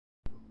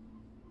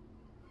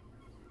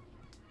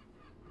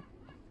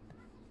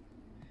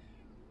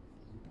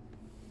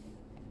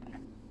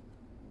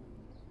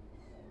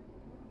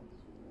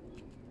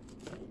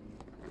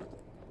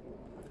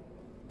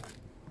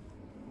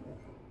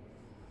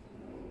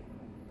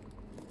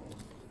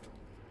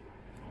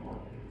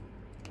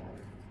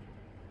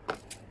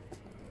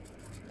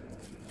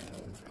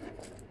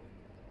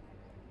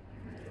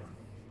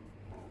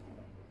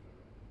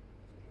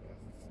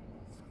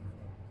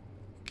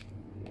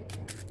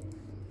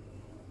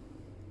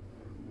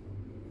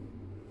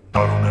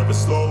I don't ever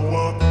slow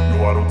up,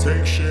 no I don't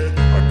take shit.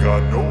 I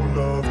got no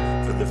love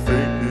for the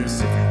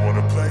fakeness. If you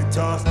wanna play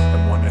tough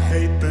and wanna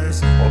hate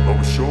this, I'll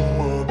always show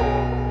up.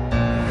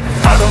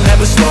 I don't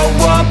ever slow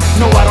up,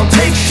 no I don't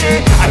take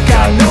shit. I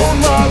got no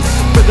love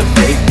for the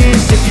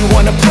fakeness. If you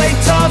wanna play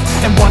tough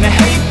and wanna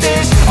hate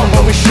this, I'll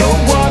always show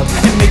up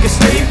and make a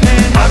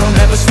statement. I don't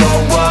ever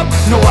slow up,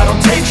 no I don't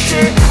take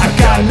shit. I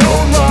got no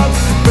love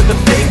for the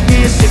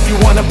fakeness. If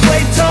you wanna play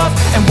tough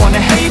and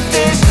wanna hate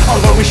this, I'll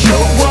always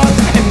show up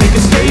and make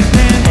a statement.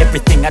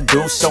 Everything I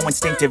do so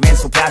instinctive and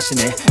so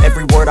passionate.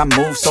 Every word I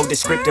move so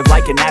descriptive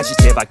like an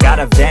adjective. I got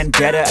a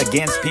vendetta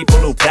against people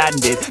who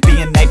patented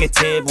being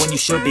negative when you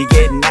should be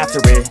getting after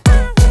it.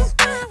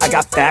 I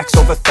got facts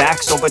over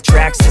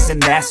tracks, this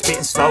and that.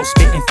 Spitting slow,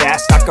 spitting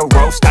fast. I could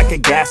roast, I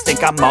could gas.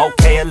 Think I'm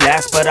okay at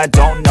last, but I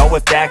don't know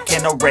if that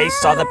can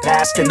erase all the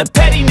past. And the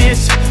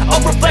pettiness, a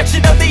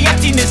reflection of the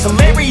emptiness.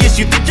 Hilarious,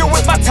 you think you're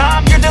worth my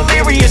time, you're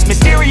delirious.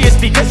 Mysterious,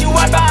 because you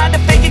hide behind a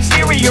fake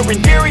exterior.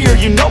 Inferior,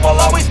 you know I'll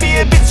always be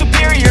a bit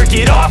superior.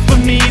 Get off of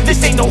me,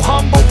 this ain't no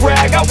humble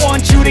brag. I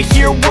want you to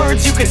hear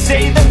words, you can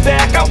say them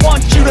back. I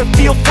want you to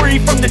feel free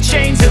from the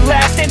chains at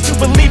last, and to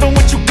believe in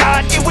what you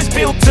got, it was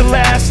built to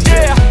last,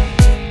 yeah.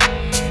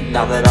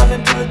 Now that I've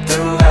been put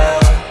through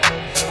hell,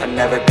 I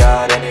never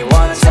got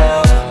anyone's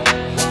help.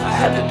 I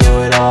had to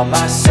do it all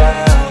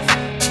myself.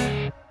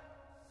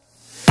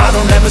 I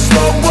don't ever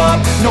slow up,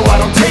 no I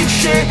don't take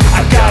shit.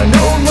 I got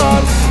no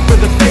love for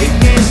the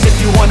fakeness. If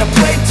you wanna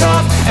play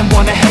tough and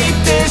wanna hate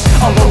this,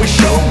 I'll always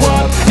show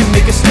up and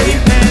make a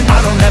statement.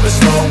 I don't ever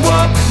slow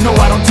up, no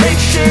I don't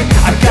take shit.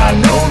 I got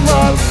no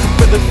love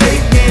for the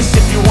fakeness.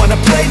 If you wanna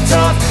play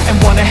tough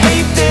and wanna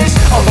hate this,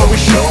 I'll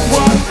always show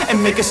up and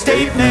make a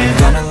statement.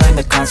 Gonna learn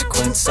the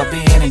consequence of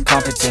being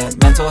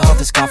incompetent. Mental health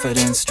is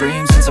confidence,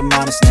 dreams and some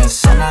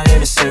honestness. I'm not here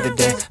to save the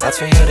day, that's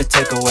for you to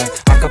take away.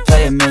 I could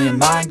play a million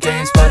mind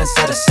games, but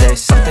instead I say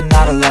something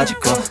not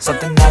illogical,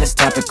 something that is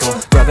topical.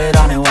 Rub it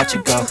on and watch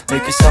it go,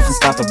 make yourself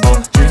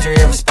unstoppable. Dreams are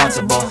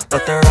irresponsible,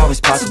 but they're always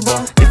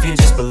possible. If you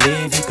just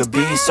believe, you could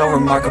be so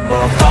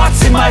remarkable.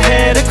 Thoughts in my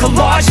head, a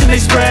collage and they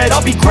spread.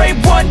 I'll be great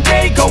one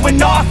day,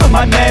 going off of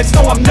my meds.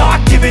 No, I'm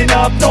not giving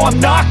up, no, I'm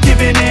not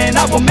giving in.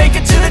 I will make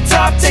it to the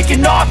top,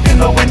 taking off in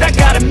the wind. I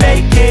gotta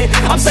make it,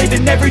 I'm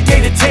saving every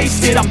day to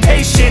taste it. I'm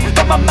patient,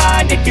 but my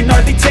mind, it can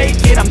hardly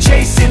take it. I'm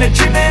chasing a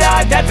dream that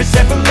I've had for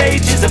several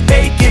ages. A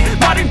vacant,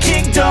 modern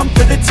kingdom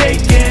for the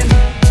taking.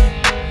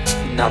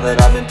 Now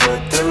that I've been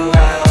put through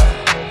hell,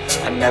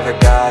 I never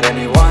got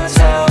anyone's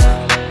help.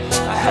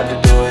 I had to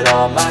do it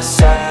all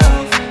myself.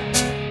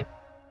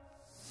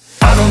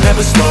 I don't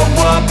ever slow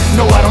up,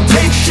 no I don't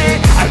take shit.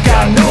 I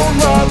got no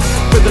love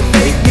for the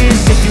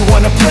fakeness. If you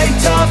wanna play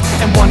tough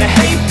and wanna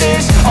hate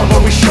this, I'll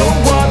always show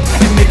up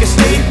and make a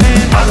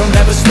statement. I don't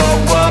ever slow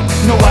up,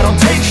 no I don't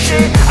take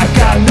shit. I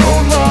got no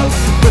love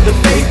for the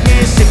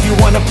fakeness. If you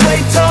wanna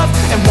play tough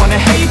and wanna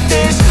hate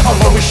this, I'll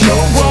always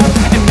show up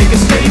and make a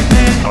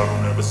statement. I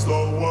don't ever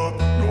slow up,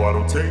 no I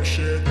don't take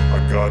shit. I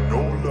got no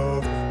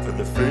love for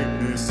the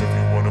fakeness. If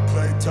you wanna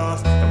play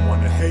tough and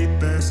wanna hate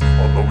this,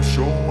 I'll always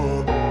show up.